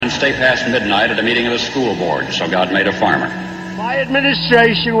stay past midnight at a meeting of the school board, so God made a farmer. My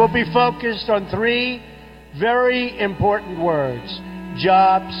administration will be focused on three very important words: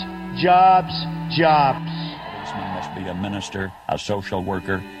 jobs, jobs, jobs. A policeman must be a minister, a social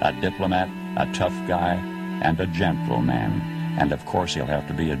worker, a diplomat, a tough guy, and a gentleman. And of course he'll have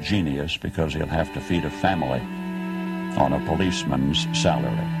to be a genius because he'll have to feed a family on a policeman's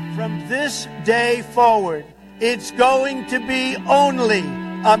salary. From this day forward, it's going to be only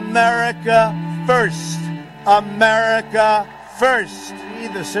America first. America first. We,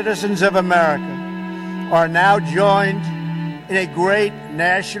 the citizens of America, are now joined in a great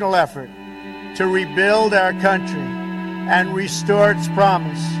national effort to rebuild our country and restore its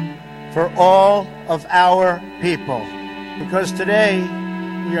promise for all of our people. Because today,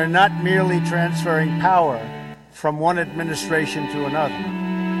 we are not merely transferring power from one administration to another,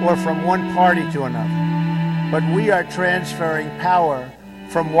 or from one party to another, but we are transferring power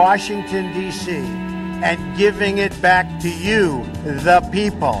from Washington, D.C., and giving it back to you, the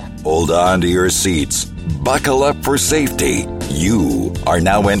people. Hold on to your seats. Buckle up for safety. You are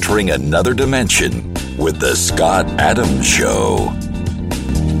now entering another dimension with The Scott Adams Show.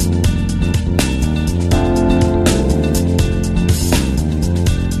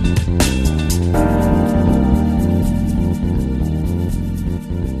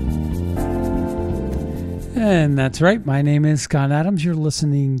 And that's right. My name is Scott Adams. You're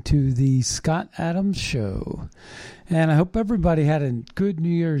listening to The Scott Adams Show. And I hope everybody had a good New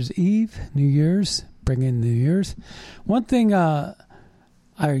Year's Eve. Bring in New Year's. One thing I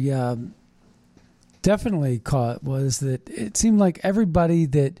definitely caught was that it seemed like everybody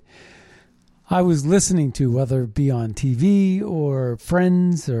that I was listening to, whether it be on TV or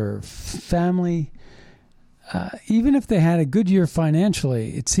friends or family, even if they had a good year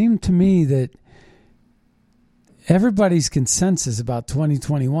financially, it seemed to me that everybody's consensus about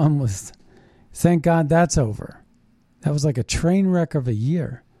 2021 was, thank God that's over. That was like a train wreck of a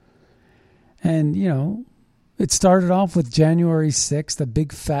year. And, you know, it started off with January 6th, a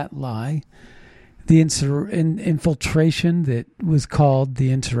big fat lie, the infiltration that was called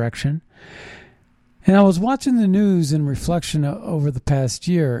the insurrection. And I was watching the news in reflection over the past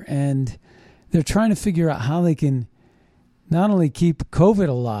year, and they're trying to figure out how they can not only keep COVID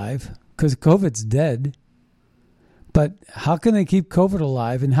alive, because COVID's dead, but how can they keep COVID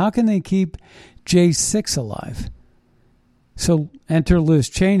alive, and how can they keep J6 alive? So enter Liz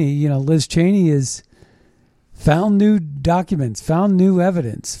Cheney. You know, Liz Cheney has found new documents, found new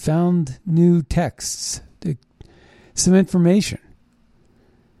evidence, found new texts, some information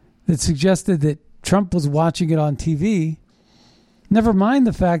that suggested that Trump was watching it on TV. Never mind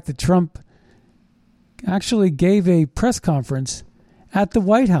the fact that Trump actually gave a press conference at the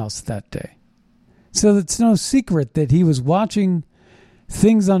White House that day. So it's no secret that he was watching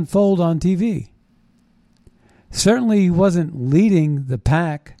things unfold on TV. Certainly he wasn't leading the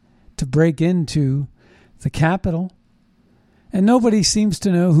pack to break into the Capitol. And nobody seems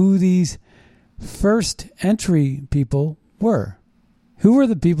to know who these first entry people were. Who were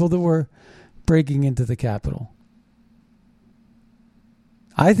the people that were breaking into the Capitol?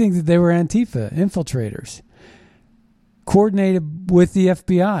 I think that they were Antifa infiltrators, coordinated with the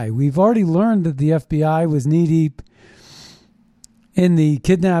FBI. We've already learned that the FBI was knee-deep in the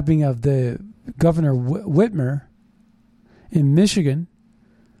kidnapping of the Governor Whitmer in Michigan.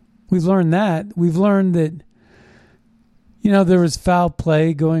 We've learned that. We've learned that, you know, there was foul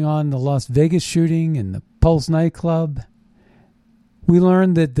play going on in the Las Vegas shooting and the Pulse nightclub. We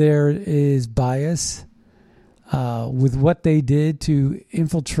learned that there is bias with what they did to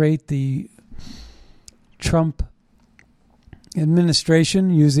infiltrate the Trump administration,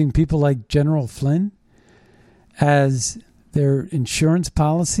 using people like General Flynn as their insurance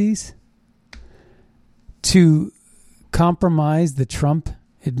policies to compromise the Trump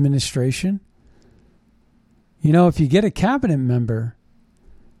administration. You know, if you get a cabinet member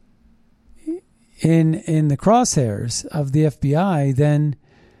in the crosshairs of the FBI, then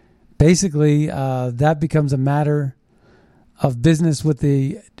basically that becomes a matter of business with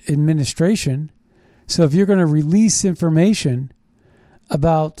the administration. So if you're going to release information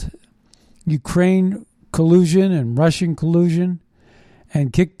about Ukraine collusion and Russian collusion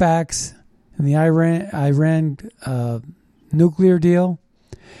and kickbacks and the Iran nuclear deal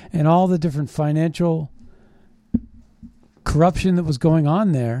and all the different financial corruption that was going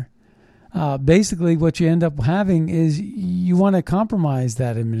on there, basically what you end up having is you want to compromise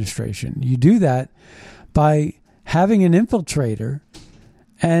that administration. You do that by having an infiltrator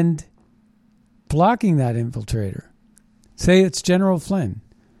and blocking that infiltrator. Say it's General Flynn.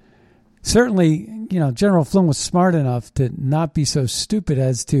 certainly, General Flynn was smart enough to not be so stupid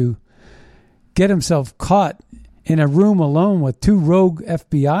as to get himself caught in a room alone with 2 rogue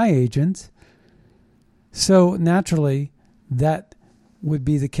FBI agents. So naturally, that would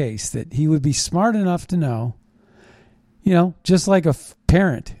be the case, that he would be smart enough to know, just like a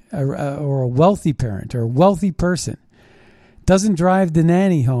parent or a wealthy parent or a wealthy person doesn't drive the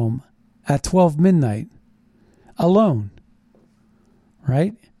nanny home at 12 midnight alone,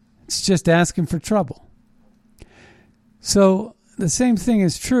 right? It's just asking for trouble. So the same thing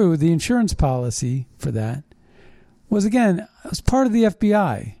is true. The insurance policy for that was part of the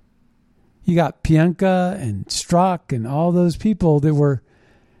FBI. You got Pienka and Strzok and all those people that were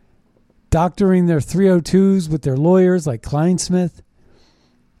doctoring their 302s with their lawyers like Kleinsmith.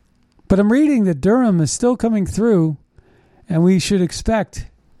 But I'm reading that Durham is still coming through, and we should expect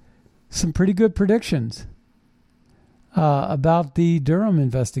some pretty good predictions about the Durham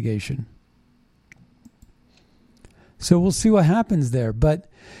investigation. So we'll see what happens there. But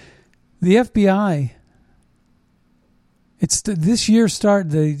the FBI,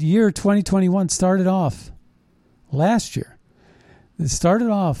 the year 2021 started off last year. It started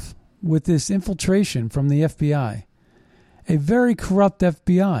off with this infiltration from the FBI, a very corrupt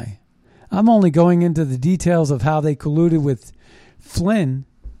FBI. I'm only going into the details of how they colluded with Flynn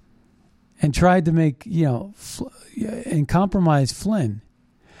and tried to make, and compromise Flynn.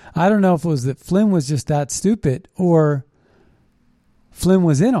 I don't know if it was that Flynn was just that stupid or Flynn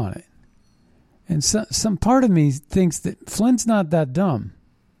was in on it. And some part of me thinks that Flynn's not that dumb.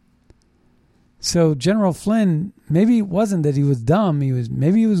 So General Flynn, maybe it wasn't that he was dumb.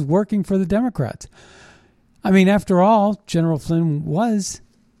 Maybe he was working for the Democrats. I mean, after all, General Flynn was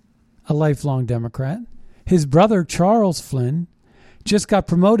a lifelong Democrat. His brother, Charles Flynn, just got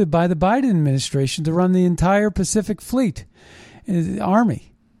promoted by the Biden administration to run the entire Pacific Fleet,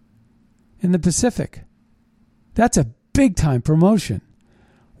 Army in the Pacific. That's a big-time promotion.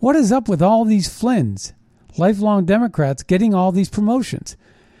 What is up with all these Flynns, lifelong Democrats, getting all these promotions?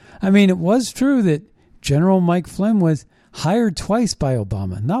 I mean, it was true that General Mike Flynn was hired twice by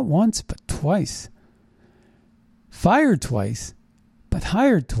Obama. Not once, but twice. Fired twice, but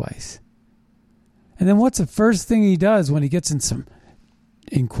hired twice. And then what's the first thing he does when he gets in some,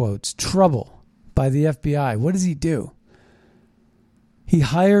 in quotes, trouble by the FBI? What does he do? He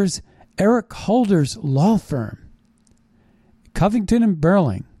hires Eric Holder's law firm, Covington and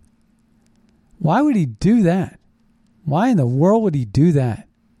Burling. Why would he do that? Why in the world would he do that?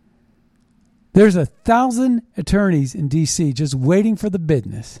 There's 1,000 attorneys in D.C. just waiting for the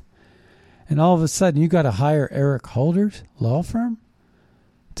business. And all of a sudden, you got to hire Eric Holder's law firm?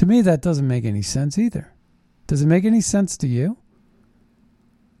 To me, that doesn't make any sense either. Does it make any sense to you?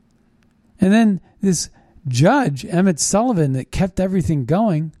 And then this judge, Emmett Sullivan, that kept everything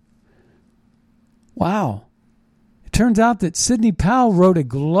going. Wow. It turns out that Sidney Powell wrote a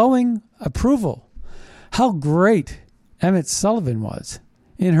glowing approval. How great Emmett Sullivan was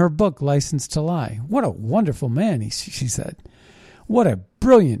in her book, License to Lie. What a wonderful man, she said. What a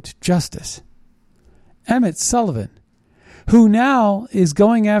brilliant justice. Emmett Sullivan, who now is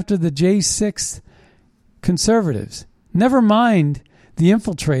going after the J6 conservatives. Never mind the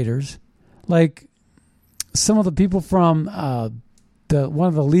infiltrators, like some of the people from one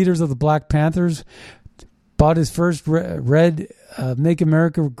of the leaders of the Black Panthers bought his first red Make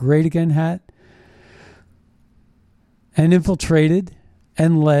America Great Again hat and infiltrated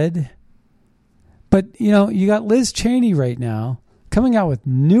and led. But, you got Liz Cheney right now coming out with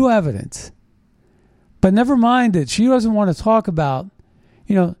new evidence. But never mind that she doesn't want to talk about,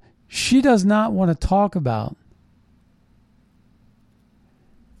 she does not want to talk about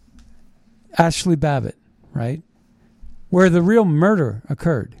Ashley Babbitt, right? Where the real murder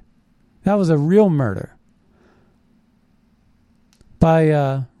occurred. That was a real murder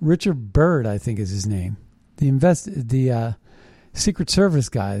by Richard Byrd, I think is his name. The Secret Service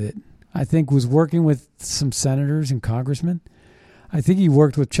guy that I think was working with some senators and congressmen. I think he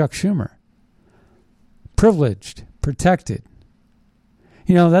worked with Chuck Schumer. Privileged, protected.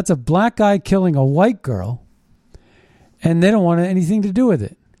 That's a black guy killing a white girl, and they don't want anything to do with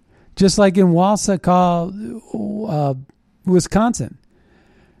it. Just like in Wausau, Wisconsin.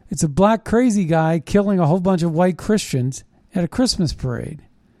 It's a black crazy guy killing a whole bunch of white Christians at a Christmas parade.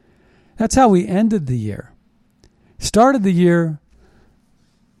 That's how we ended the year. Started the year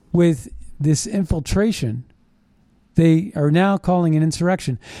with this infiltration. They are now calling an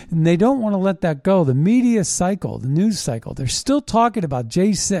insurrection. And they don't want to let that go. The media cycle, the news cycle, they're still talking about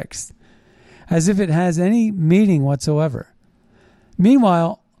J6 as if it has any meaning whatsoever.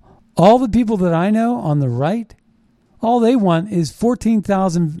 Meanwhile, all the people that I know on the right All they want is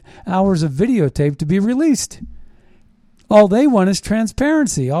 14,000 hours of videotape to be released. All they want is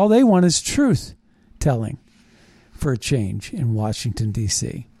transparency. All they want is truth telling for a change in Washington,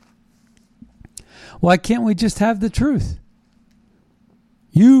 D.C. Why can't we just have the truth?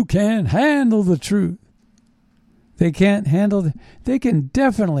 You can't handle the truth. They can't handle they can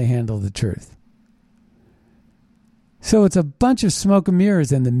definitely handle the truth. So it's a bunch of smoke and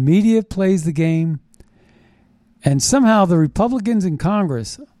mirrors, and the media plays the game, and somehow the Republicans in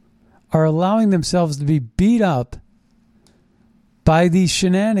Congress are allowing themselves to be beat up by these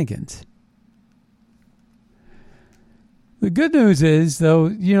shenanigans. The good news is, though,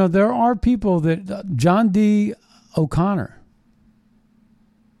 there are people that John D. O'Connor,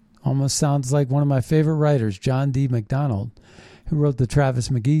 almost sounds like one of my favorite writers, John D. MacDonald, who wrote the Travis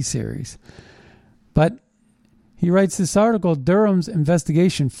McGee series. But he writes this article, Durham's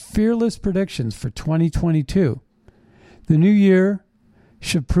Investigation, Fearless Predictions for 2022. The new year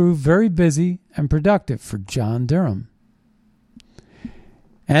should prove very busy and productive for John Durham.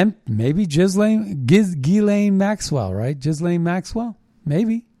 And maybe Ghislaine Maxwell, right? Ghislaine Maxwell?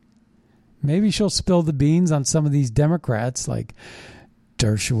 Maybe. Maybe she'll spill the beans on some of these Democrats like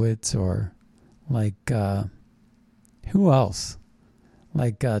Dershowitz or like, who else?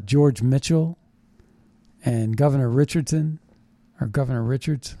 Like George Mitchell and Governor Richards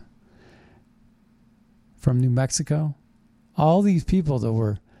from New Mexico. All these people that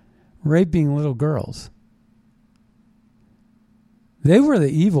were raping little girls. They were the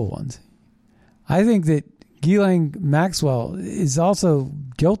evil ones. I think that Ghislaine Maxwell is also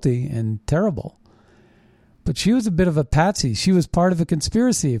guilty and terrible. But she was a bit of a patsy. She was part of a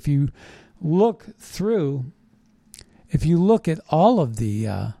conspiracy. If you look at all of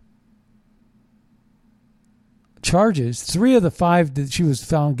the charges, 3 of the 5 that she was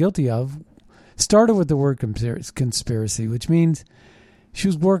found guilty of started with the word conspiracy, which means she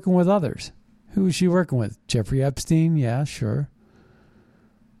was working with others. Who was she working with? Jeffrey Epstein? Yeah, sure.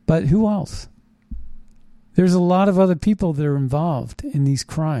 But who else? There's a lot of other people that are involved in these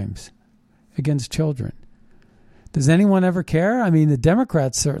crimes against children. Does anyone ever care? I mean, the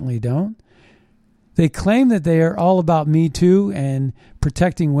Democrats certainly don't. They claim that they are all about Me Too and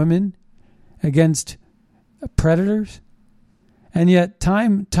protecting women against predators. And yet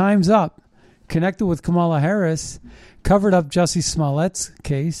Time's Up, connected with Kamala Harris, covered up Jussie Smollett's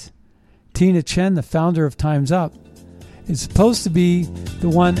case. Tina Chen, the founder of Time's Up, is supposed to be the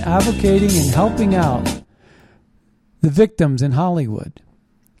one advocating and helping out the victims in Hollywood,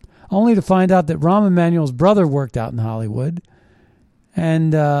 only to find out that Rahm Emanuel's brother worked out in Hollywood,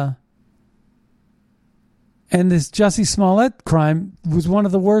 and this Jussie Smollett crime was one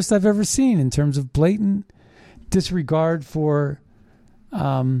of the worst I've ever seen in terms of blatant disregard for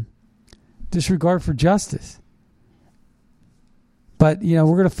justice. But, we're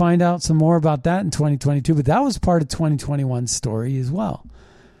going to find out some more about that in 2022. But that was part of 2021's story as well.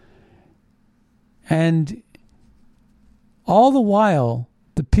 And all the while,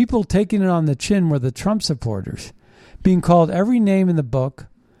 the people taking it on the chin were the Trump supporters, being called every name in the book,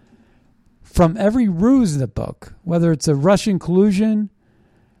 from every ruse in the book, whether it's a Russian collusion,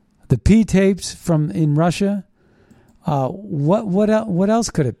 the P-tapes in Russia, what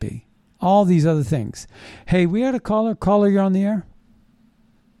else could it be? All these other things. Hey, we had a caller. Caller, you're on the air.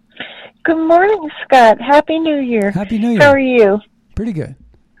 Good morning, Scott. Happy New Year. Happy New Year. How are you? Pretty good.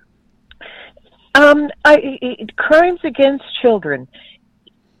 Crimes against children.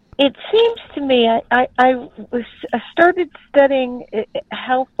 It seems to me, I started studying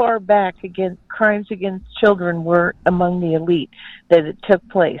how far back crimes against children were among the elite that it took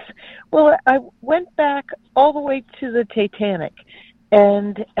place. Well, I went back all the way to the Titanic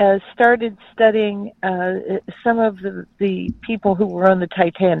and started studying some of the people who were on the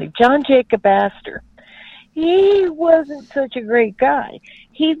Titanic. John Jacob Astor. He wasn't such a great guy.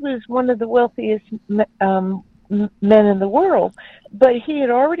 He was one of the wealthiest men in the world, but he had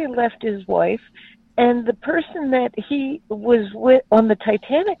already left his wife, and the person that he was with on the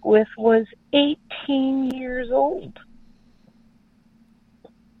Titanic with was 18 years old.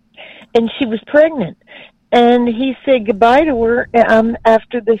 And she was pregnant. And he said goodbye to her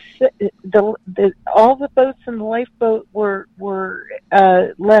after all the boats in the lifeboat were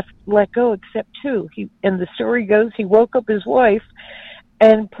let go except 2. And the story goes he woke up his wife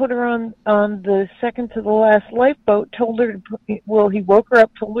and put her on the second to the last lifeboat. He woke her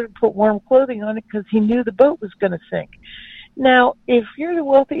up, told her to put warm clothing on it because he knew the boat was going to sink. Now, if you're the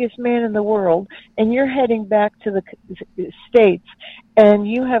wealthiest man in the world and you're heading back to the States and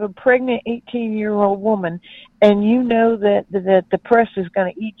you have a pregnant 18-year-old woman and you know that the press is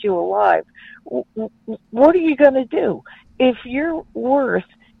going to eat you alive, what are you going to do? If you're worth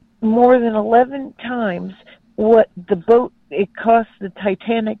more than 11 times what the boat it cost the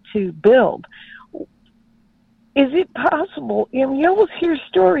Titanic to build, is it possible? You always hear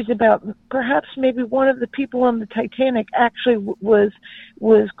stories about perhaps maybe one of the people on the Titanic actually was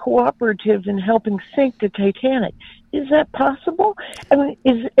cooperative in helping sink the Titanic. Is that possible? I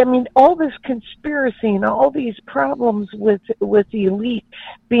mean, all this conspiracy and all these problems with the elite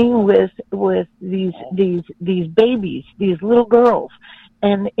being with these babies, these little girls.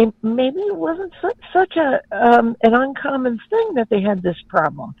 And maybe it wasn't such an uncommon thing that they had this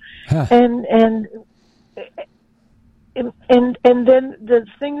problem. Huh. And then the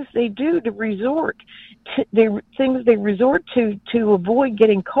things they do to resort to avoid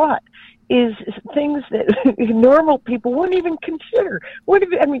getting caught is things that normal people wouldn't even consider.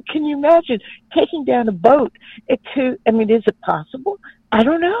 Can you imagine taking down a boat is it possible? I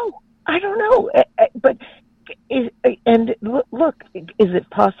don't know. But look, is it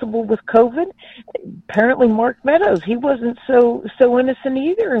possible with COVID? Apparently Mark Meadows, he wasn't so innocent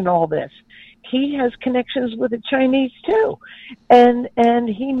either in all this. He has connections with the Chinese too, and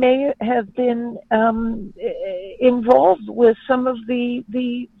he may have been involved with some of the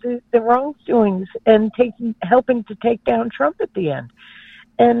wrongdoings and helping to take down Trump at the end.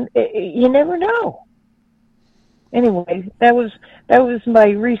 And you never know. Anyway, that was my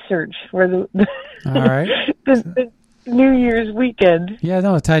research for the all right. the New Year's weekend. Yeah,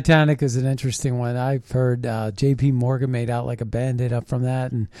 no, Titanic is an interesting one. I've heard J.P. Morgan made out like a bandit up from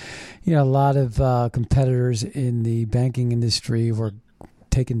that, and a lot of competitors in the banking industry were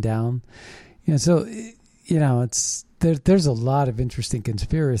taken down. So it's there's a lot of interesting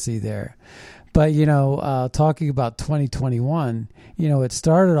conspiracy there. But talking about 2021, it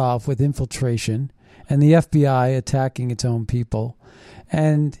started off with infiltration and the FBI attacking its own people,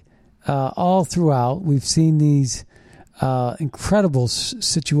 and all throughout we've seen these incredible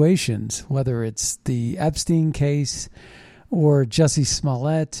situations, whether it's the Epstein case or Jussie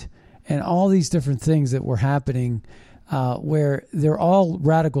Smollett and all these different things that were happening where they're all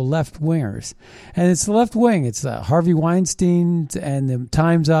radical left wingers. And it's the left wing. It's Harvey Weinstein and the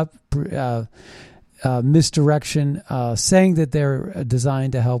Time's Up misdirection, saying that they're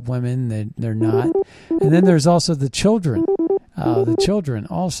designed to help women. They're not. And then there's also the children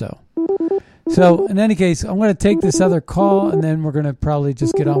also. So in any case, I'm going to take this other call, and then we're going to probably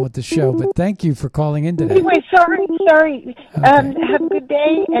just get on with the show. But thank you for calling in today. Anyway, sorry. Okay. Have a good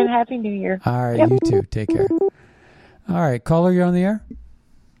day, and Happy New Year. All right, You too. Take care. All right, caller, you're on the air.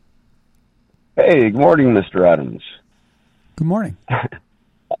 Hey, good morning, Mr. Adams. Good morning. Hey,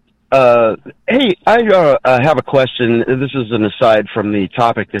 I have a question. This is an aside from the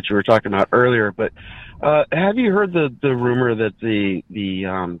topic that you were talking about earlier, but have you heard the rumor that the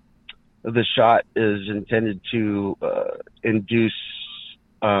shot is intended to induce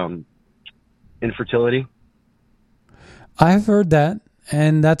infertility? I've heard that,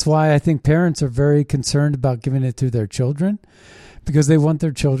 and that's why I think parents are very concerned about giving it to their children, because they want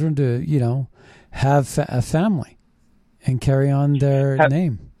their children to, have a family and carry on their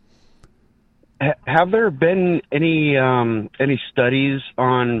name. Have there been any studies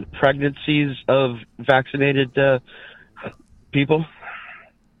on pregnancies of vaccinated people?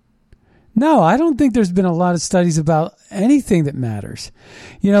 No, I don't think there's been a lot of studies about anything that matters.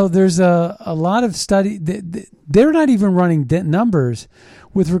 There's a lot of study. They're not even running numbers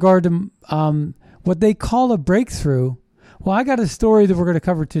with regard to what they call a breakthrough. Well, I got a story that we're going to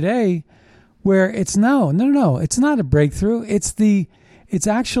cover today where it's no, it's not a breakthrough. It's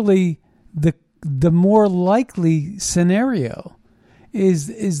actually the more likely scenario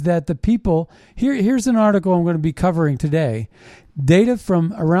is that the people here's an article I'm going to be covering today. Data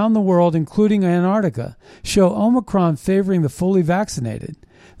from around the world, including Antarctica, show Omicron favoring the fully vaccinated.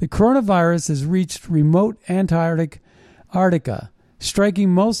 The coronavirus has reached remote Antarctica, striking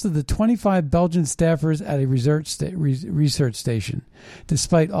most of the 25 Belgian staffers at a research station,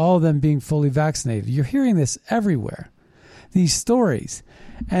 despite all of them being fully vaccinated. You're hearing this everywhere, these stories.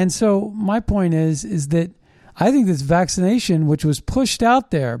 And so my point is that I think this vaccination, which was pushed out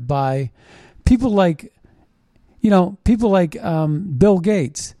there by people like Bill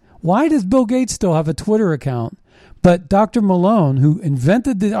Gates. Why does Bill Gates still have a Twitter account? But Dr. Malone, who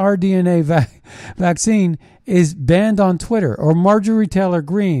invented the rDNA vaccine, is banned on Twitter. Or Marjorie Taylor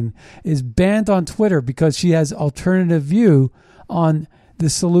Greene is banned on Twitter because she has alternative view on the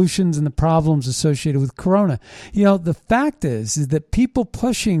solutions and the problems associated with corona. You know, the fact is that people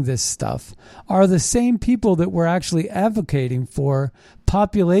pushing this stuff are the same people that were actually advocating for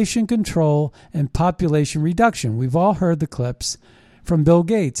population control and population reduction. We've all heard the clips from Bill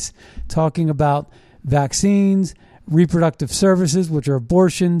Gates talking about vaccines, reproductive services, which are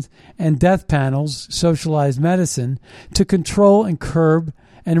abortions, and death panels, socialized medicine, to control and curb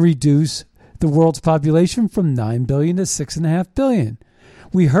and reduce the world's population from 9 billion to 6.5 billion.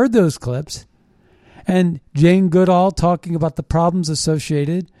 We heard those clips. And Jane Goodall talking about the problems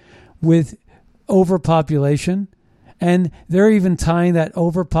associated with overpopulation. And they're even tying that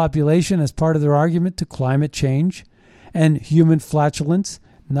overpopulation as part of their argument to climate change and human flatulence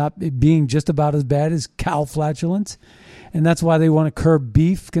not being just about as bad as cow flatulence. And that's why they want to curb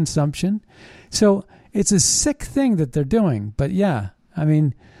beef consumption. So it's a sick thing that they're doing. But yeah, I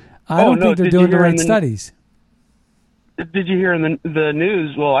mean, I don't think they're doing the right studies. Did you hear in the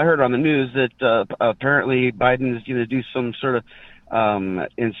news? Well, I heard on the news that apparently Biden is going to do some sort of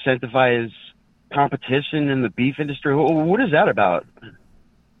incentivize competition in the beef industry. What is that about?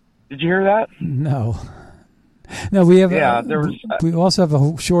 Did you hear that? No, we have. Yeah, we also have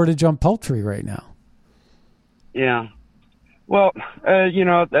a shortage on poultry right now. Yeah. Well,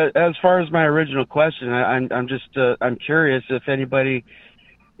 as far as my original question, I'm curious if anybody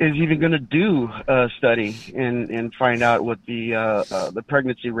is even going to do a study and find out what the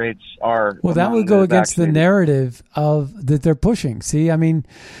pregnancy rates are. Well, that would go against the narrative of that they're pushing. See, I mean,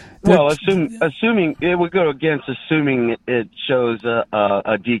 well, assuming it would go against assuming it shows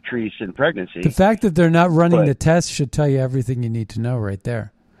a decrease in pregnancy. The fact that they're not running the test should tell you everything you need to know right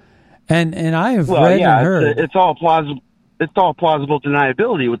there. And I have read and heard it's all plausible. It's all plausible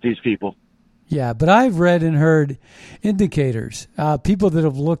deniability with these people. Yeah, but I've read and heard indicators, people that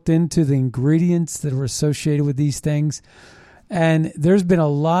have looked into the ingredients that are associated with these things. And there's been a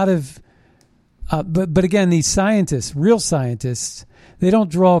lot of, but again, these scientists, real scientists, they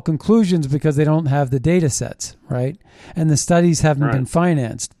don't draw conclusions because they don't have the data sets, right? And the studies haven't been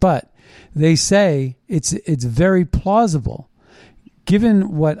financed. But they say it's very plausible.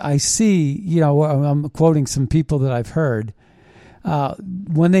 Given what I see, I'm quoting some people that I've heard,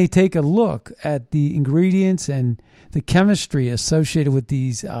 when they take a look at the ingredients and the chemistry associated with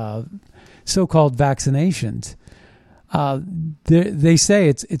these so-called vaccinations, they say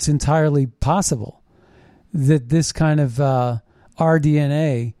it's entirely possible that this kind of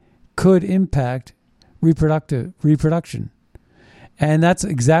rDNA could impact reproduction. And that's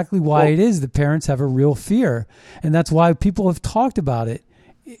exactly why it is that parents have a real fear. And that's why people have talked about it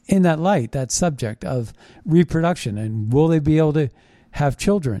in that light, that subject of reproduction. And will they be able to have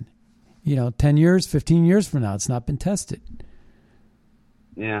children? 10 years, 15 years from now, it's not been tested.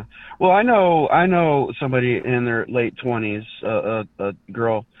 Yeah. Well, I know somebody in their late 20s, a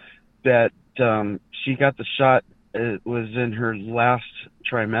girl, that she got the shot. It was in her last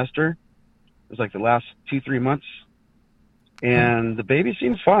trimester. It was like the last 2-3 months. And the baby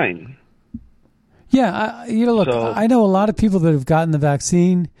seems fine. Yeah, look, I know a lot of people that have gotten the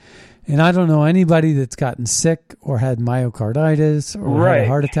vaccine, and I don't know anybody that's gotten sick or had myocarditis or had a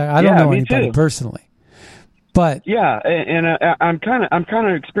heart attack. I don't know anybody personally. But yeah, and I'm kind of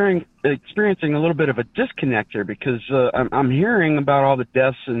experiencing a little bit of a disconnect here because I'm hearing about all the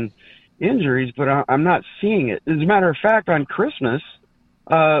deaths and injuries, but I'm not seeing it. As a matter of fact, on Christmas,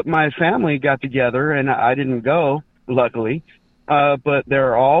 my family got together, and I didn't go. Luckily, but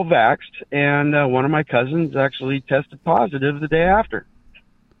they're all vaxxed, and one of my cousins actually tested positive the day after.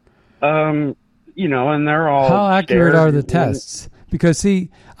 And they're all. How accurate are the tests? Because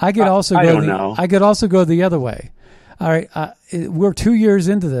see, I could also go the other way. All right, we're 2 years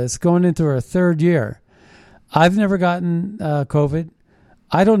into this, going into our third year. I've never gotten COVID.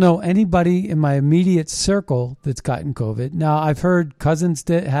 I don't know anybody in my immediate circle that's gotten COVID. Now, I've heard cousins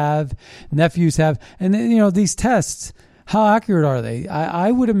that have, nephews have, and then, these tests, how accurate are they?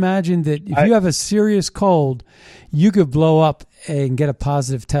 I would imagine that if you have a serious cold, you could blow up and get a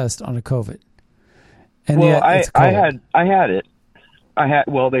positive test on a COVID. And I had it.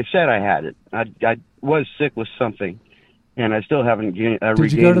 They said I had it. I was sick with something, and I still haven't regained my sense of smell.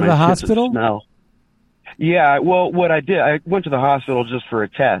 Did you go to the hospital? Yeah, well, what I did, I went to the hospital just for a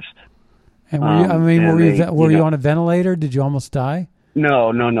test. And were you on a ventilator? Did you almost die?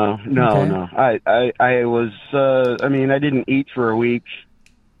 No. I was. I didn't eat for a week.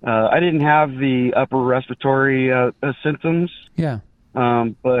 I didn't have the upper respiratory symptoms. Yeah.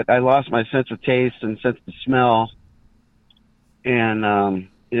 But I lost my sense of taste and sense of smell, and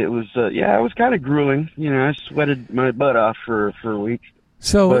it was it was kind of grueling. I sweated my butt off for a week.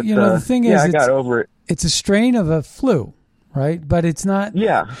 So, the thing is, I got over it. It's a strain of a flu, right? But it's not.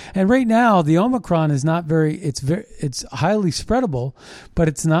 Yeah. And right now, the Omicron is not very. It's highly spreadable, but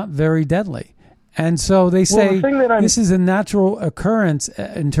it's not very deadly. And so they say this is a natural occurrence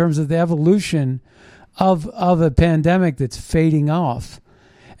in terms of the evolution of a pandemic that's fading off.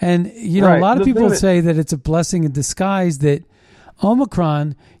 And a lot of people say that it's a blessing in disguise that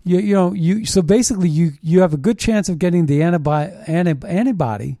Omicron, so basically you have a good chance of getting the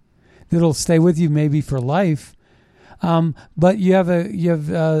antibody that'll stay with you maybe for life, but you have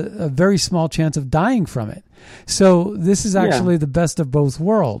a very small chance of dying from it. So this is actually the best of both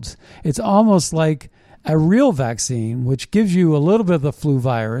worlds. It's almost like a real vaccine, which gives you a little bit of the flu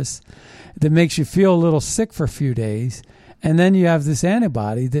virus that makes you feel a little sick for a few days, and then you have this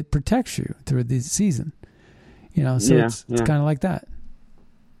antibody that protects you through the season. It's kind of like that.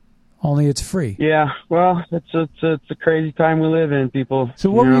 Only it's free. Yeah, well, it's a crazy time we live in, people. So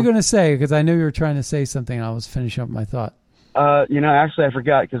what were you going to say? Because I knew you were trying to say something, and I was finishing up my thought. Actually, I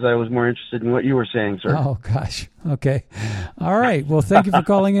forgot because I was more interested in what you were saying, sir. Oh, gosh. Okay. All right. Well, thank you for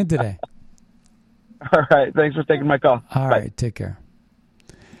calling in today. All right. Thanks for taking my call. All Bye. right. Take care.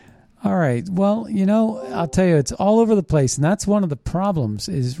 All right. Well, I'll tell you, it's all over the place. And that's one of the problems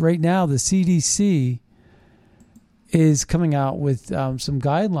is right now the CDC is coming out with some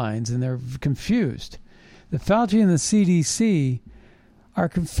guidelines, and they're confused. The Fauci and the CDC are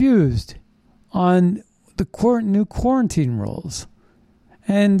confused on the new quarantine rules.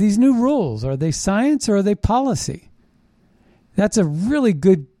 And these new rules, are they science or are they policy? That's a really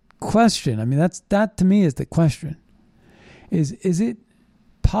good question. I mean, that to me is the question. Is it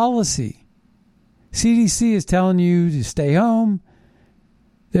policy? CDC is telling you to stay home.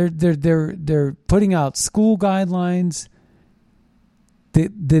 They're putting out school guidelines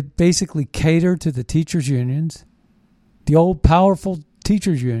that basically cater to the teachers' unions, the old powerful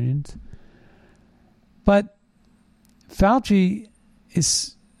teachers' unions. But Fauci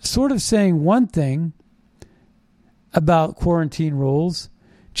is sort of saying one thing about quarantine rules,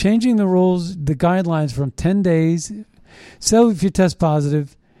 changing the rules, the guidelines from 10 days. So if you test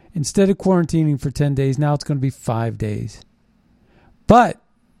positive, instead of quarantining for 10 days, now it's going to be 5 days. But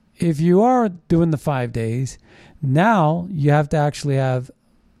if you are doing the 5 days, now you have to actually have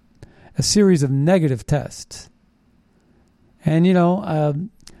a series of negative tests. And,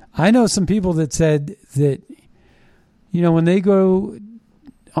 I know some people that said that, when they go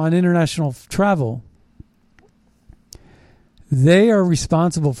on international travel, they are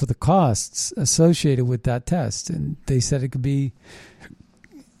responsible for the costs associated with that test. And they said it could be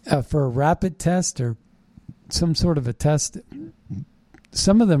for a rapid test or some sort of a test.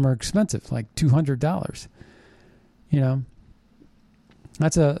 Some of them are expensive, like $200.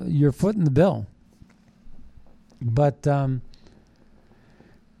 That's your foot in the bill. But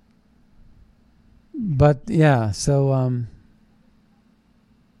yeah, so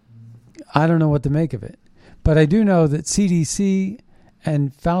I don't know what to make of it. But I do know that CDC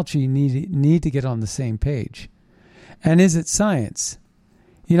and Fauci need to get on the same page. And is it science?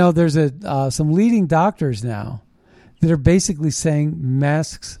 There's some leading doctors now that are basically saying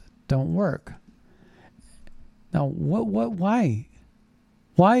masks don't work. Now, why?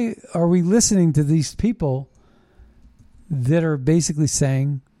 Why are we listening to these people that are basically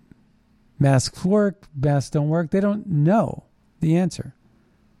saying masks work, masks don't work? They don't know the answer.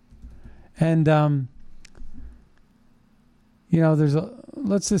 And,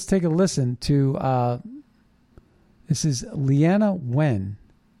 let's just take a listen to, this is Leanna Wen.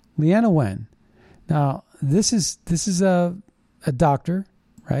 Leanna Wen. Now, this is a doctor,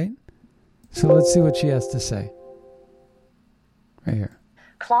 right? So let's see what she has to say. Right here.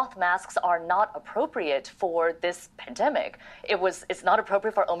 Cloth masks are not appropriate for this pandemic. It's not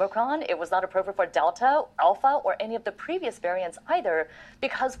appropriate for Omicron. It was not appropriate for Delta, Alpha, or any of the previous variants either,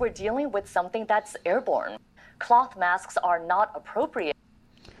 because we're dealing with something that's airborne. Cloth masks are not appropriate.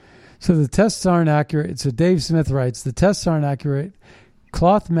 So the tests aren't accurate. So Dave Smith writes, the tests aren't accurate.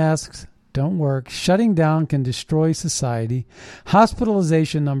 Cloth masks don't work. Shutting down can destroy society.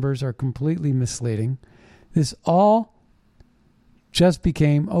 Hospitalization numbers are completely misleading. This all just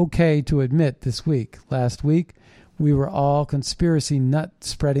became okay to admit this week. Last week, we were all conspiracy nut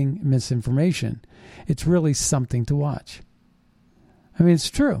spreading misinformation. It's really something to watch. I mean, it's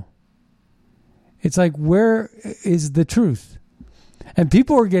true. It's like, where is the truth? And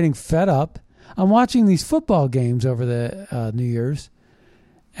people are getting fed up. I'm watching these football games over the New Year's,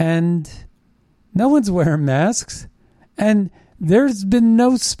 and no one's wearing masks. And there's been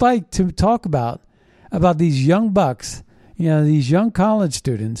no spike to talk about these young bucks, these young college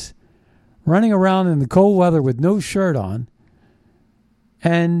students running around in the cold weather with no shirt on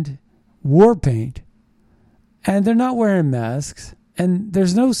and war paint and they're not wearing masks, and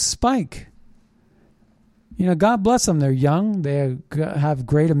there's no spike. God bless them. They're young. They have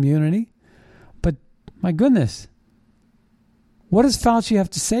great immunity. But my goodness, what does Fauci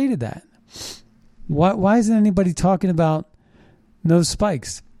have to say to that? Why isn't anybody talking about no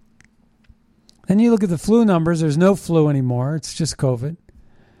spikes? Then you look at the flu numbers. There's no flu anymore. It's just COVID.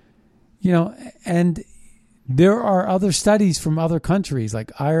 And there are other studies from other countries,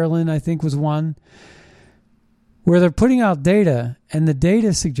 like Ireland, I think was one, where they're putting out data, and the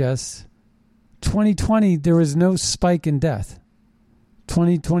data suggests 2020, there was no spike in death.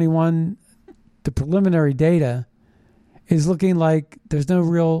 2021, the preliminary data is looking like there's no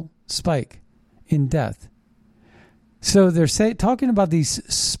real spike in death. So they're talking about these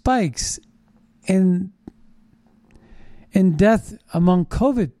spikes in death among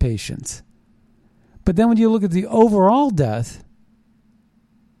COVID patients. But then when you look at the overall death,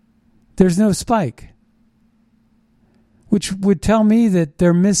 there's no spike, which would tell me that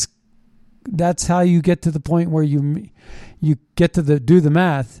that's how you get to the point where you get to do the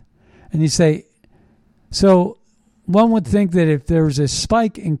math, and you say, so one would think that if there was a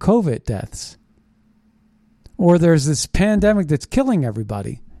spike in COVID deaths, or there's this pandemic that's killing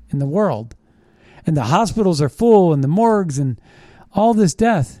everybody in the world, and the hospitals are full and the morgues and all this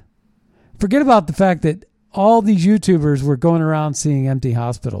death, forget about the fact that all these YouTubers were going around seeing empty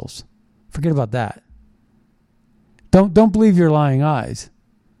hospitals. Forget about that. Don't believe your lying eyes.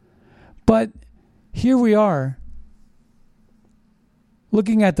 But here we are,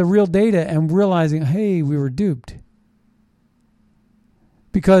 looking at the real data and realizing, hey, we were duped.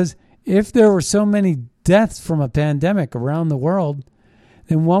 Because if there were so many deaths from a pandemic around the world,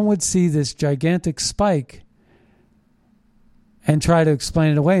 then one would see this gigantic spike and try to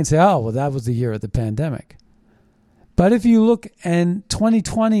explain it away and say, oh, well, that was the year of the pandemic. But if you look, and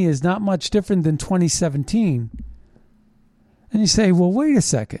 2020 is not much different than 2017, and you say, well, wait a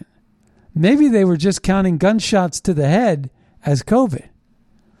second. Maybe they were just counting gunshots to the head as COVID.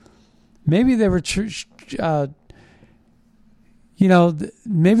 Maybe they were,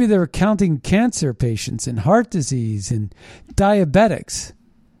 maybe they were counting cancer patients and heart disease and diabetics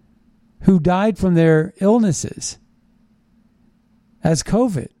who died from their illnesses as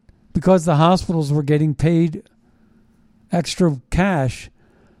COVID because the hospitals were getting paid extra cash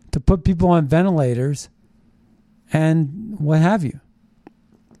to put people on ventilators and what have you,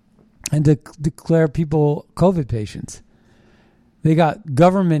 and to declare people COVID patients. They got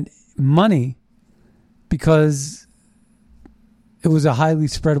government money because it was a highly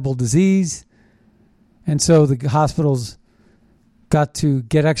spreadable disease, and so the hospitals got to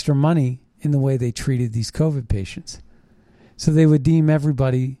get extra money in the way they treated these COVID patients. So they would deem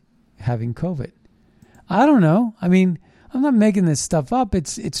everybody having COVID. I don't know. I mean, I'm not making this stuff up.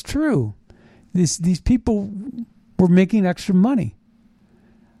 It's true. These people were making extra money.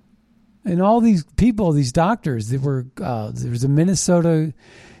 And all these people, these doctors, there was a Minnesota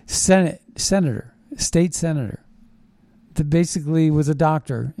state senator, that basically was a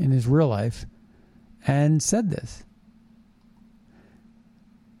doctor in his real life and said this.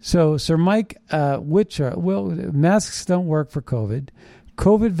 So Sir Mike Whitchard, masks don't work for COVID.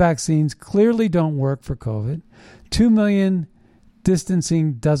 COVID vaccines clearly don't work for COVID. 2 meter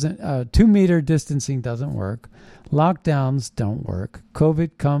distancing doesn't work. Lockdowns don't work.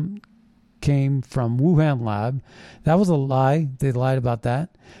 COVID came from Wuhan lab. That was a lie. They lied about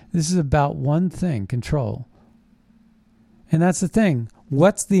that. This is about one thing, control. And that's the thing.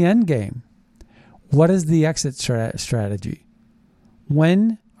 What's the end game? What is the exit strategy?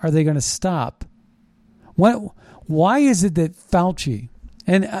 When are they going to stop? Why is it that Fauci,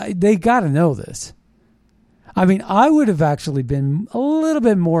 and they got to know this. I mean, I would have actually been a little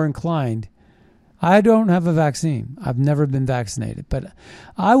bit more inclined. I don't have a vaccine. I've never been vaccinated. But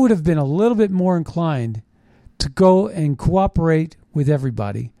I would have been a little bit more inclined to go and cooperate with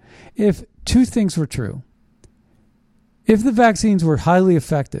everybody if two things were true. If the vaccines were highly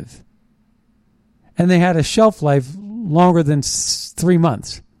effective and they had a shelf life longer than 3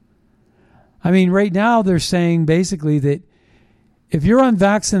 months. I mean, right now they're saying basically that if you're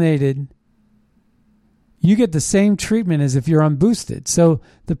unvaccinated, you get the same treatment as if you're unboosted. So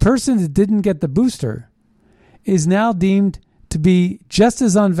the person that didn't get the booster is now deemed to be just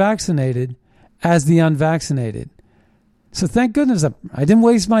as unvaccinated as the unvaccinated. So thank goodness I didn't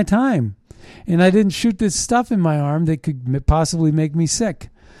waste my time. And I didn't shoot this stuff in my arm that could possibly make me sick.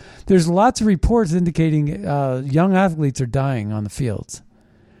 There's lots of reports indicating young athletes are dying on the fields.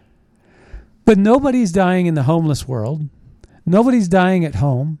 But nobody's dying in the homeless world. Nobody's dying at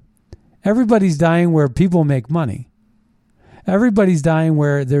home. Everybody's dying where people make money. Everybody's dying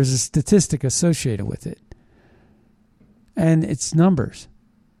where there's a statistic associated with it. And it's numbers.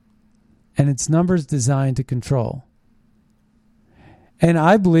 And it's numbers designed to control. And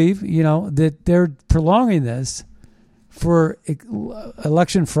I believe, that they're prolonging this for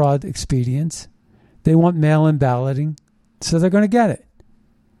election fraud expedience. They want mail-in balloting, so they're going to get it.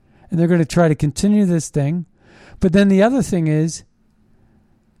 And they're going to try to continue this thing. But then the other thing is,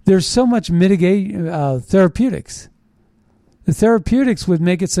 there's so much therapeutics. The therapeutics would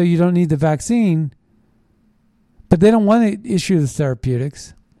make it so you don't need the vaccine, but they don't want to issue the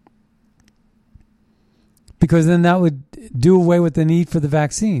therapeutics because then that would do away with the need for the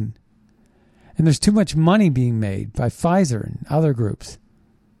vaccine. And there's too much money being made by Pfizer and other groups.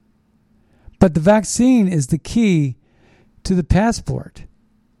 But the vaccine is the key to the passport.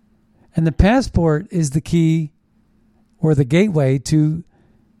 And the passport is the key or the gateway to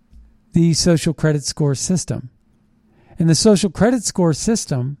the social credit score system. And the social credit score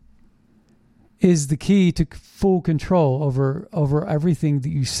system is the key to full control over everything that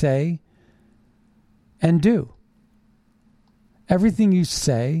you say and do. Everything you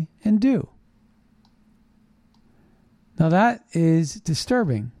say and do. Now that is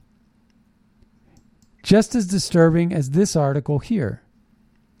disturbing. Just as disturbing as this article here.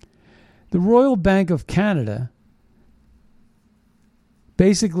 The Royal Bank of Canada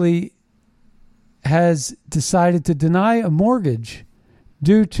basically has decided to deny a mortgage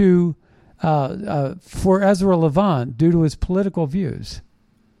due to for Ezra Levant due to his political views.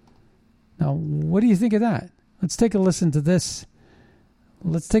 Now, what do you think of that? Let's take a listen to this.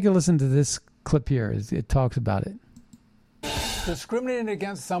 Let's take a listen to this clip here as it talks about it. Discriminating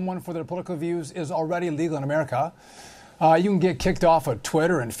against someone for their political views is already legal in America. You can get kicked off of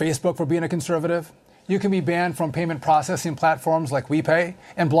Twitter and Facebook for being a conservative. You can be banned from payment processing platforms like WePay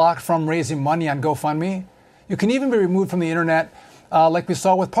and blocked from raising money on GoFundMe. You can even be removed from the internet like we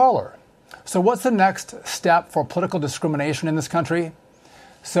saw with Parler. So what's the next step for political discrimination in this country?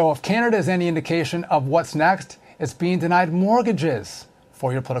 So if Canada is any indication of what's next, it's being denied mortgages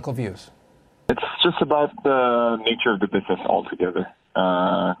for your political views. It's just about the nature of the business altogether.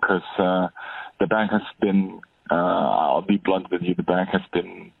 Because the bank has been, I'll be blunt with you, the bank has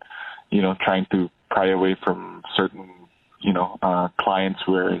been, trying to pry away from certain, clients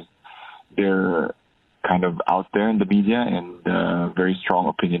where they're kind of out there in the media and very strong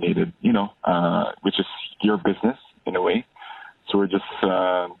opinionated, which is your business in a way. So we're just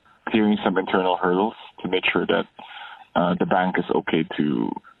clearing some internal hurdles to make sure that the bank is okay to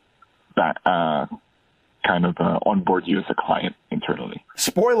onboard you as a client internally.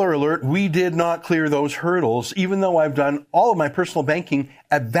 Spoiler alert, we did not clear those hurdles, even though I've done all of my personal banking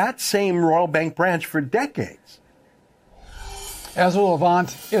at that same Royal Bank branch for decades. Ezra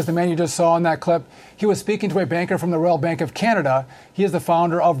Levant is the man you just saw in that clip. He was speaking to a banker from the Royal Bank of Canada. He is the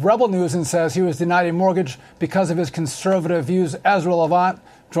founder of Rebel News and says he was denied a mortgage because of his conservative views. Ezra Levant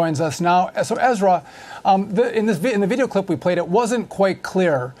joins us now. So Ezra, in the video clip we played, it wasn't quite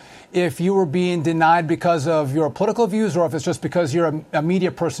clear if you were being denied because of your political views or if it's just because you're a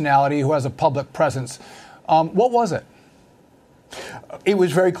media personality who has a public presence. What was it? It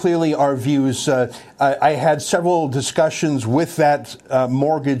was very clearly our views. I had several discussions with that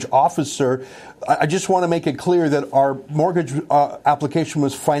mortgage officer. I just want to make it clear that our mortgage application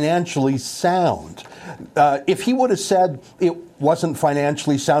was financially sound. If he would have said it wasn't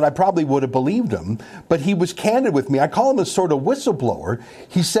financially sound, I probably would have believed him. But he was candid with me. I call him a sort of whistleblower.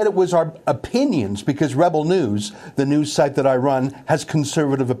 He said it was our opinions because Rebel News, the news site that I run, has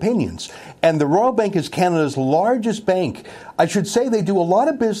conservative opinions. And the Royal Bank is Canada's largest bank. I should say they do a lot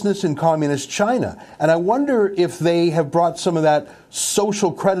of business in communist China. And I wonder if they have brought some of that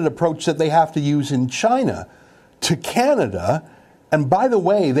social credit approach that they have to use in China to Canada. And by the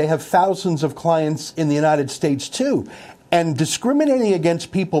way, they have thousands of clients in the United States too. And discriminating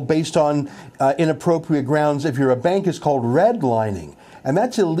against people based on inappropriate grounds, if you're a bank, is called redlining. And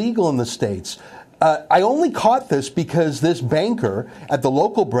that's illegal in the States. I only caught this because this banker at the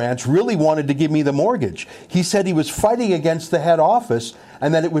local branch really wanted to give me the mortgage. He said he was fighting against the head office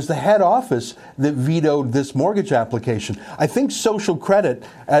and that it was the head office that vetoed this mortgage application. I think social credit,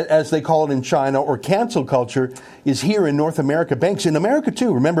 as they call it in China, or cancel culture, is here in North America banks. In America,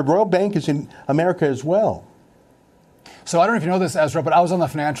 too. Remember, Royal Bank is in America as well. So I don't know if you know this, Ezra, but I was on the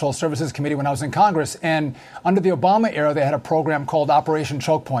Financial Services Committee when I was in Congress. And under the Obama era, they had a program called Operation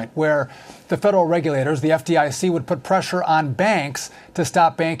Choke Point, where the federal regulators, the FDIC, would put pressure on banks to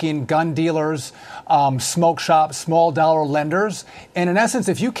stop banking gun dealers, smoke shops, small dollar lenders. And in essence,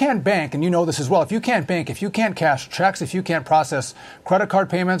 if you can't bank, and you know this as well, if you can't bank, if you can't cash checks, if you can't process credit card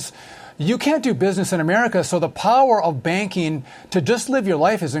payments, you can't do business in America. So the power of banking to just live your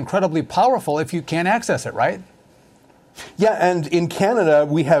life is incredibly powerful if you can't access it, right? Yeah, and in Canada,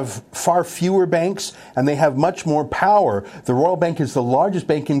 we have far fewer banks, and they have much more power. The Royal Bank is the largest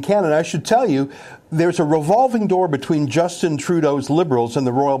bank in Canada. I should tell you, there's a revolving door between Justin Trudeau's Liberals and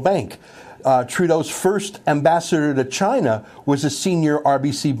the Royal Bank. Trudeau's first ambassador to China was a senior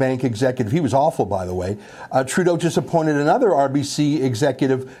RBC Bank executive. He was awful, by the way. Trudeau just appointed another RBC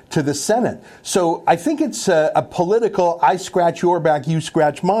executive to the Senate. So I think it's a political, I scratch your back, you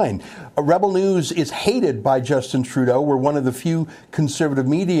scratch mine. Rebel News is hated by Justin Trudeau. We're one of the few conservative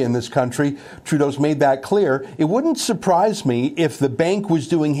media in this country. Trudeau's made that clear. It wouldn't surprise me if the bank was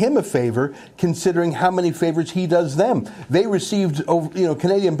doing him a favor, considering how many favors he does them. They received,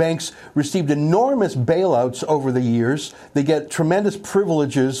 Canadian banks received enormous bailouts over the years. They get tremendous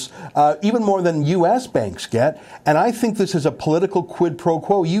privileges, even more than U.S. banks get. And I think this is a political quid pro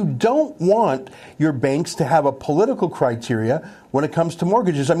quo. You don't want your banks to have a political criteria when it comes to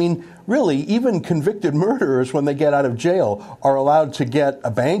mortgages. I mean, really, even convicted murderers, when they get out of jail, are allowed to get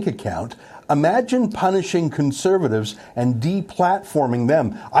a bank account. Imagine punishing conservatives and deplatforming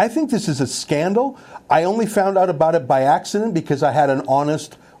them. I think this is a scandal. I only found out about it by accident because I had an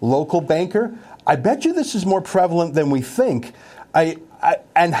honest local banker. I bet you this is more prevalent than we think.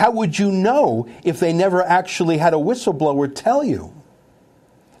 And how would you know if they never actually had a whistleblower tell you?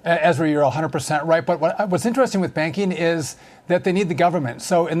 Ezra, you're 100% right. But what's interesting with banking is that they need the government.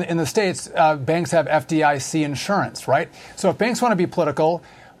 So in the States, banks have FDIC insurance, right? So if banks want to be political,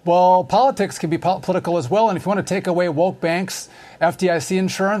 well, politics can be political as well. And if you want to take away woke banks' FDIC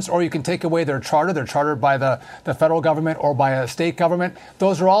insurance, or you can take away their charter, they're chartered by the federal government or by a state government.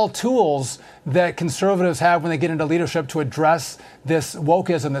 Those are all tools that conservatives have when they get into leadership to address this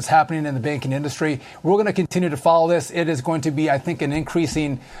wokeism that's happening in the banking industry. We're going to continue to follow this. It is going to be, I think, an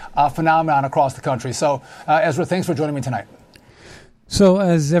increasing phenomenon across the country. So, Ezra, thanks for joining me tonight. So,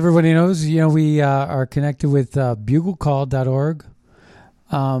 as everybody knows, we are connected with buglecall.org.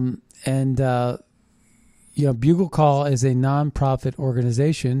 Bugle Call is a nonprofit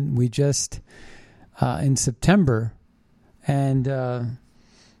organization. We just, in September, and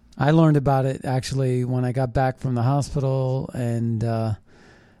I learned about it actually when I got back from the hospital,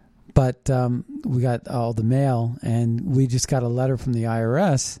 but we got all the mail, and we just got a letter from the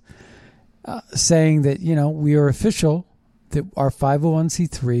IRS saying that, we are official, that our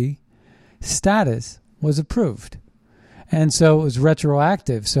 501c3 status was approved. And so it was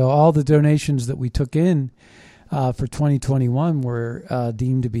retroactive. So all the donations that we took in for 2021 were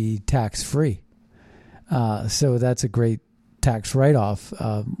deemed to be tax-free. So that's a great tax write-off.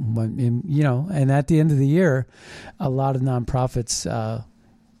 And at the end of the year, a lot of nonprofits,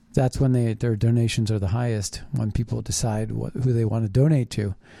 that's when their donations are the highest, when people decide who they want to donate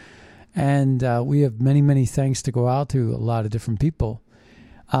to. And we have many, many thanks to go out to a lot of different people.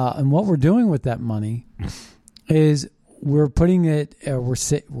 And what we're doing with that money is we're putting it,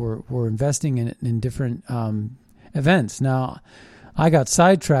 we're investing in it in different events. Now, I got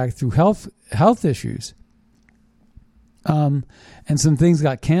sidetracked through health issues, and some things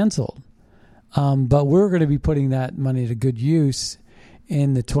got canceled. But we're going to be putting that money to good use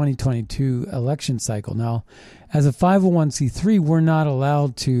in the 2022 election cycle. Now, as a 501c3, we're not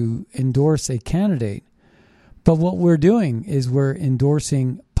allowed to endorse a candidate, but what we're doing is we're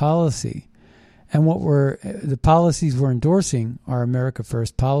endorsing policy. And the policies we're endorsing are America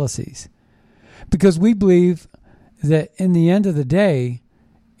First policies. Because we believe that in the end of the day,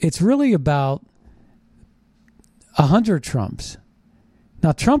 it's really about 100 Trumps.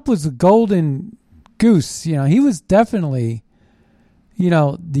 Now, Trump was the golden goose. He was definitely,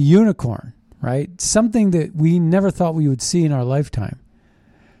 the unicorn, right? Something that we never thought we would see in our lifetime.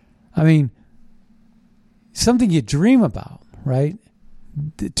 I mean, something you dream about, right?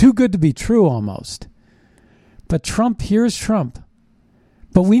 Too good to be true almost. But Trump, here's Trump.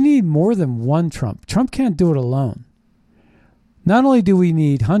 But we need more than one Trump. Trump can't do it alone. Not only do we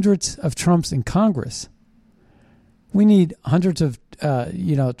need hundreds of Trumps in Congress, we need hundreds of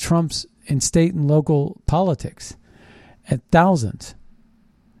Trumps in state and local politics, and thousands.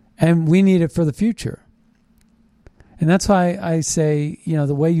 And we need it for the future. And that's why I say,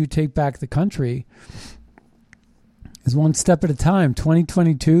 the way you take back the country is one step at a time.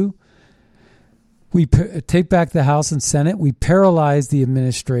 2022, we take back the House and Senate. We paralyze the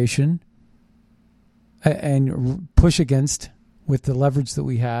administration and push against, with the leverage that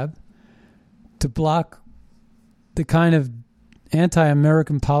we have, to block the kind of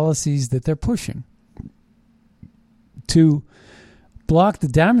anti-American policies that they're pushing, to block the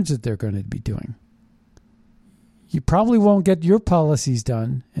damage that they're going to be doing. You probably won't get your policies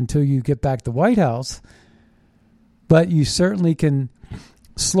done until you get back the White House, but you certainly can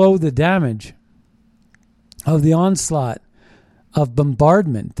slow the damage of the onslaught of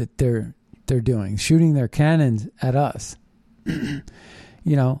bombardment that they're doing, shooting their cannons at us,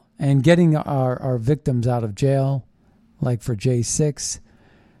 and getting our victims out of jail, like for J6,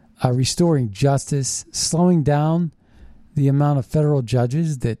 restoring justice, slowing down the amount of federal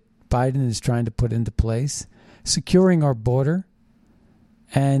judges that Biden is trying to put into place, securing our border,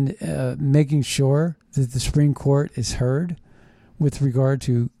 and making sure that the Supreme Court is heard with regard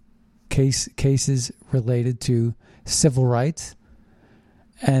to cases related to civil rights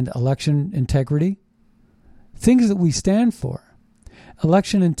and election integrity. Things that we stand for.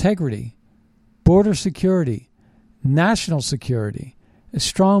 Election integrity, border security, national security, a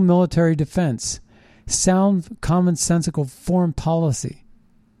strong military defense, sound commonsensical foreign policy.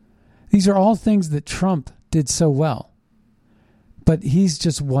 These are all things that Trump did so well. But he's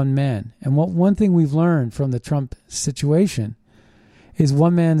just one man. And one thing we've learned from the Trump situation is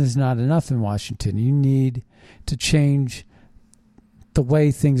one man is not enough in Washington. You need to change the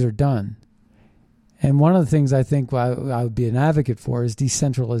way things are done. And one of the things I think I would be an advocate for is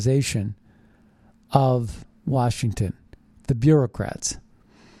decentralization of Washington, the bureaucrats.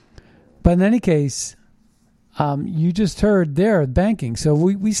 But in any case, you just heard there banking. So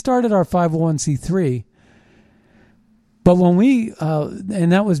we started our 501c3, but when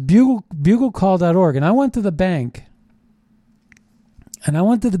and that was buglecall.org, and I went to the bank, and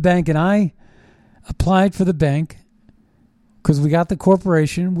I applied for the bank because we got the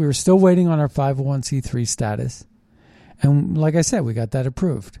corporation. We were still waiting on our 501c3 status. And like I said, we got that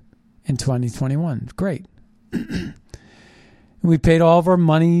approved in 2021. Great. We paid all of our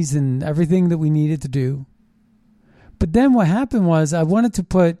monies and everything that we needed to do. But then what happened was I wanted to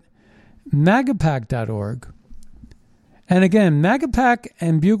put magapack.org. And again, MAGAPAC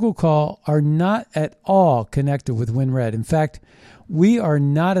and Bugle Call are not at all connected with WinRed. In fact, we are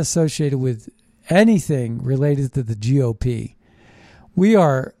not associated with anything related to the GOP. We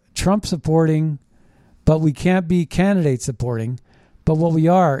are Trump supporting, but we can't be candidate supporting. But what we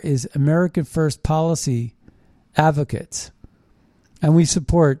are is American First policy advocates. And we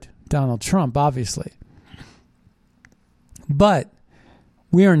support Donald Trump, obviously. But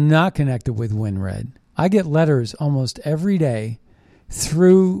we are not connected with WinRed. I get letters almost every day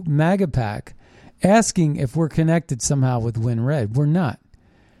through MAGAPAC asking if we're connected somehow with WinRed. We're not.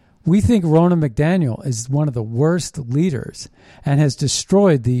 We think Ronna McDaniel is one of the worst leaders and has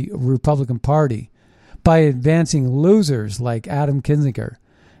destroyed the Republican Party by advancing losers like Adam Kinzinger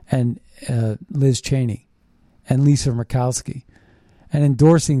and Liz Cheney and Lisa Murkowski and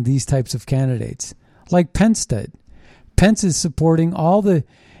endorsing these types of candidates like Pence did. Pence is supporting all the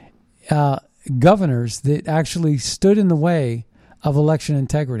governors that actually stood in the way of election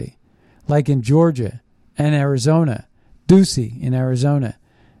integrity, like in Georgia and Arizona, Ducey in Arizona,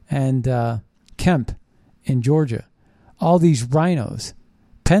 and Kemp in Georgia. All these rhinos.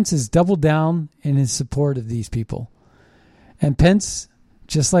 Pence has doubled down in his support of these people. And Pence,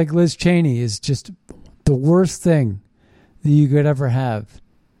 just like Liz Cheney, is just the worst thing that you could ever have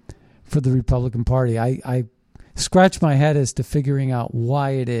for the Republican Party. I scratch my head as to figuring out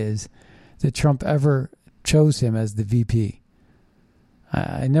why it is that Trump ever chose him as the VP.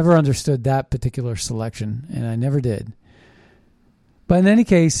 I never understood that particular selection, and I never did. But in any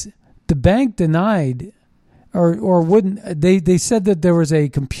case, the bank denied or wouldn't. They said that there was a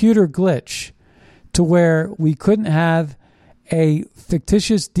computer glitch to where we couldn't have a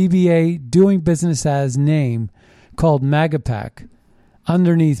fictitious DBA doing business as name called MAGAPAC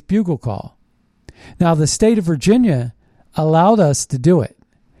underneath Bugle Call. Now, the state of Virginia allowed us to do it,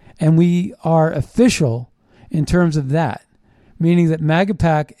 and we are official in terms of that, meaning that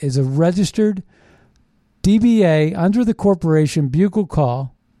MAGAPAC is a registered DBA under the corporation Bugle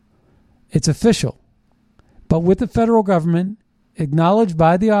Call. It's official, but with the federal government, acknowledged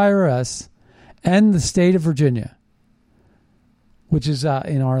by the IRS and the state of Virginia, which is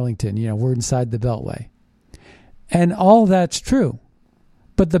in Arlington. You know, we're inside the Beltway. And all that's true.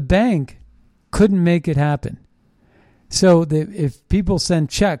 But the bank couldn't make it happen. So if people send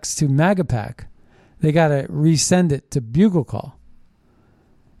checks to MAGAPAC, they got to resend it to Bugle Call.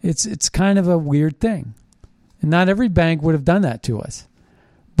 It's kind of a weird thing. And not every bank would have done that to us.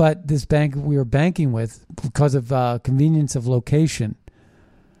 But this bank we were banking with, because of convenience of location,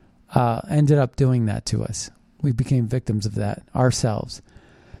 ended up doing that to us. We became victims of that ourselves.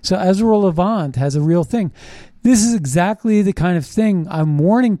 So Ezra Levant has a real thing. This is exactly the kind of thing I'm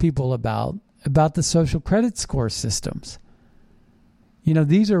warning people about the social credit score systems. You know,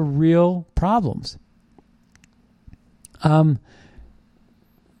 these are real problems. They'll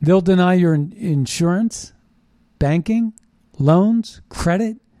deny your insurance, banking, loans,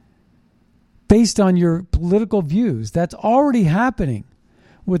 credit, based on your political views. That's already happening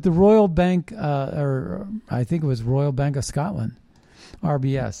with the Royal Bank, or I think it was Royal Bank of Scotland,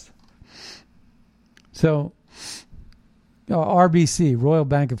 RBS. So, RBC, Royal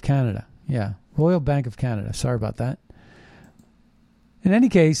Bank of Canada. Yeah, Royal Bank of Canada. Sorry about that. In any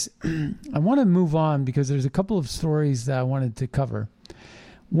case, I want to move on because there's a couple of stories that I wanted to cover.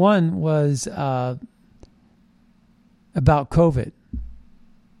 One was about COVID.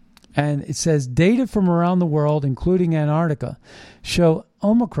 And it says, data from around the world, including Antarctica, show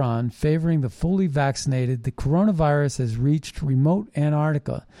Omicron favoring the fully vaccinated. The coronavirus has reached remote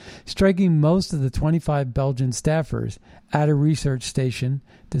Antarctica, striking most of the 25 Belgian staffers at a research station,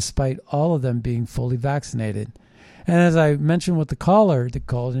 despite all of them being fully vaccinated. And as I mentioned with the caller that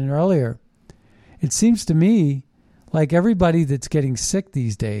called in earlier, it seems to me like everybody that's getting sick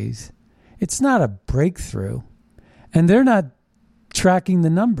these days, it's not a breakthrough. And they're not tracking the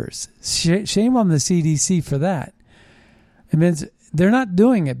numbers. Shame on the CDC for that. It means they're not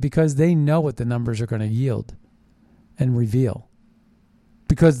doing it because they know what the numbers are going to yield and reveal.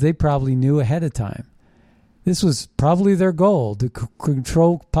 Because they probably knew ahead of time. This was probably their goal, to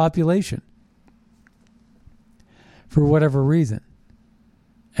control population. For whatever reason.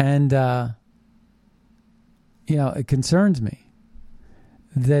 And, it concerns me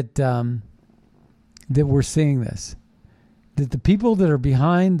that that we're seeing this. That the people that are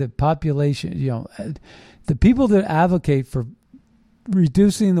behind the population, the people that advocate for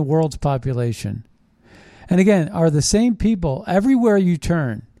reducing the world's population, and again, are the same people everywhere you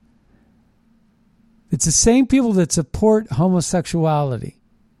turn. It's the same people that support homosexuality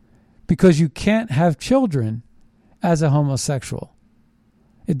because you can't have children as a homosexual.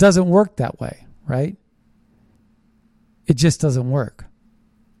 It doesn't work that way, right? It just doesn't work.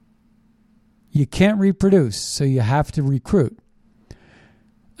 You can't reproduce, so you have to recruit.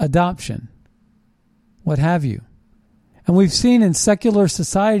 Adoption, what have you. And we've seen in secular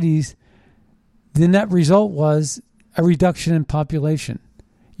societies, the net result was a reduction in population.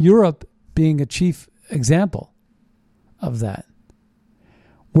 Europe being a chief example of that,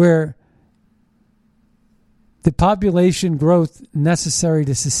 where the population growth necessary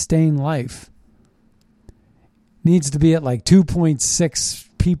to sustain life needs to be at like 2.6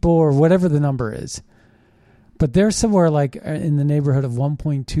 people or whatever the number is. But they're somewhere like in the neighborhood of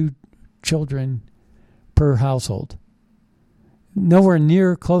 1.2 children per household. Nowhere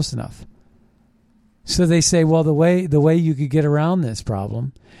near close enough. So they say, well, the way you could get around this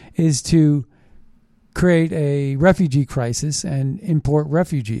problem is to create a refugee crisis and import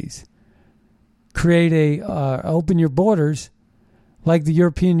refugees. Create open your borders like the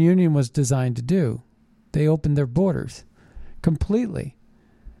European Union was designed to do. They opened their borders completely.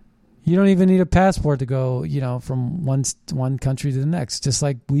 You don't even need a passport to go, from one country to the next, just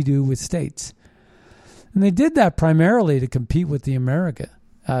like we do with states. And they did that primarily to compete with the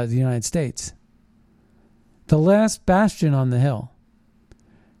United States. The last bastion on the hill.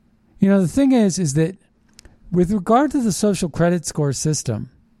 The thing is that with regard to the social credit score system,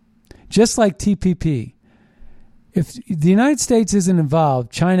 just like TPP, if the United States isn't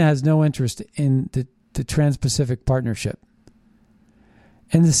involved, China has no interest in the Trans-Pacific Partnership.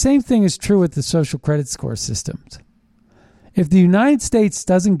 And the same thing is true with the social credit score systems. If the United States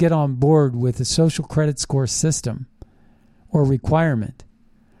doesn't get on board with the social credit score system or requirement,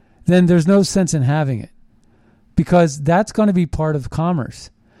 then there's no sense in having it, because that's going to be part of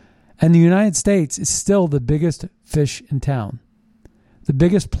commerce. And the United States is still the biggest fish in town. The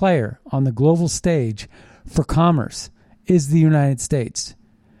biggest player on the global stage for commerce is the United States.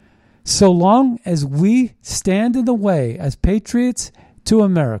 So long as we stand in the way as patriots to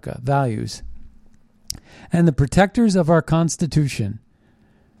America values and the protectors of our Constitution,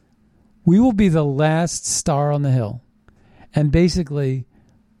 we will be the last star on the hill. And basically,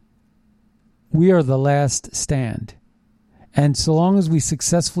 we are the last stand. And so long as we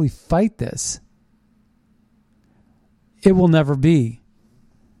successfully fight this, it will never be.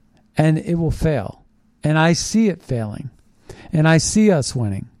 And it will fail. And I see it failing. And I see us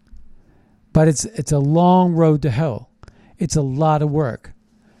winning. But it's a long road to hell. It's a lot of work.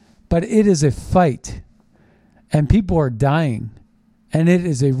 But it is a fight. And people are dying. And it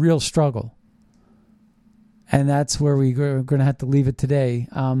is a real struggle. And that's where we're going to have to leave it today.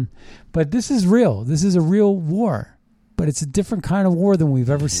 But this is real. This is a real war. But it's a different kind of war than we've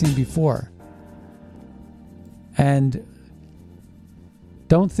ever seen before. And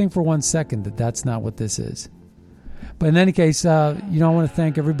don't think for 1 second that that's not what this is. But in any case, I want to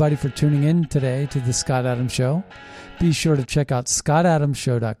thank everybody for tuning in today to the Scott Adams Show. Be sure to check out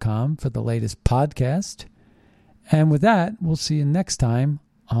scottadamsshow.com for the latest podcast. And with that, we'll see you next time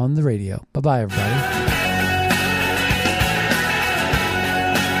on the radio. Bye-bye, everybody.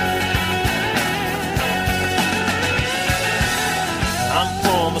 I'm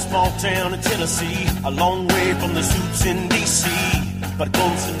from a small town in Tennessee, a long way from the suits in D.C., but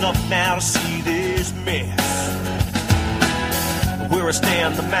close enough now to see this mess. Where I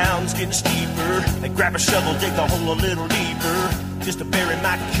stand, the mountain's getting steeper. They grab a shovel, dig the hole a little deeper, just to bury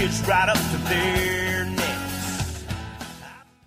my kids right up to there.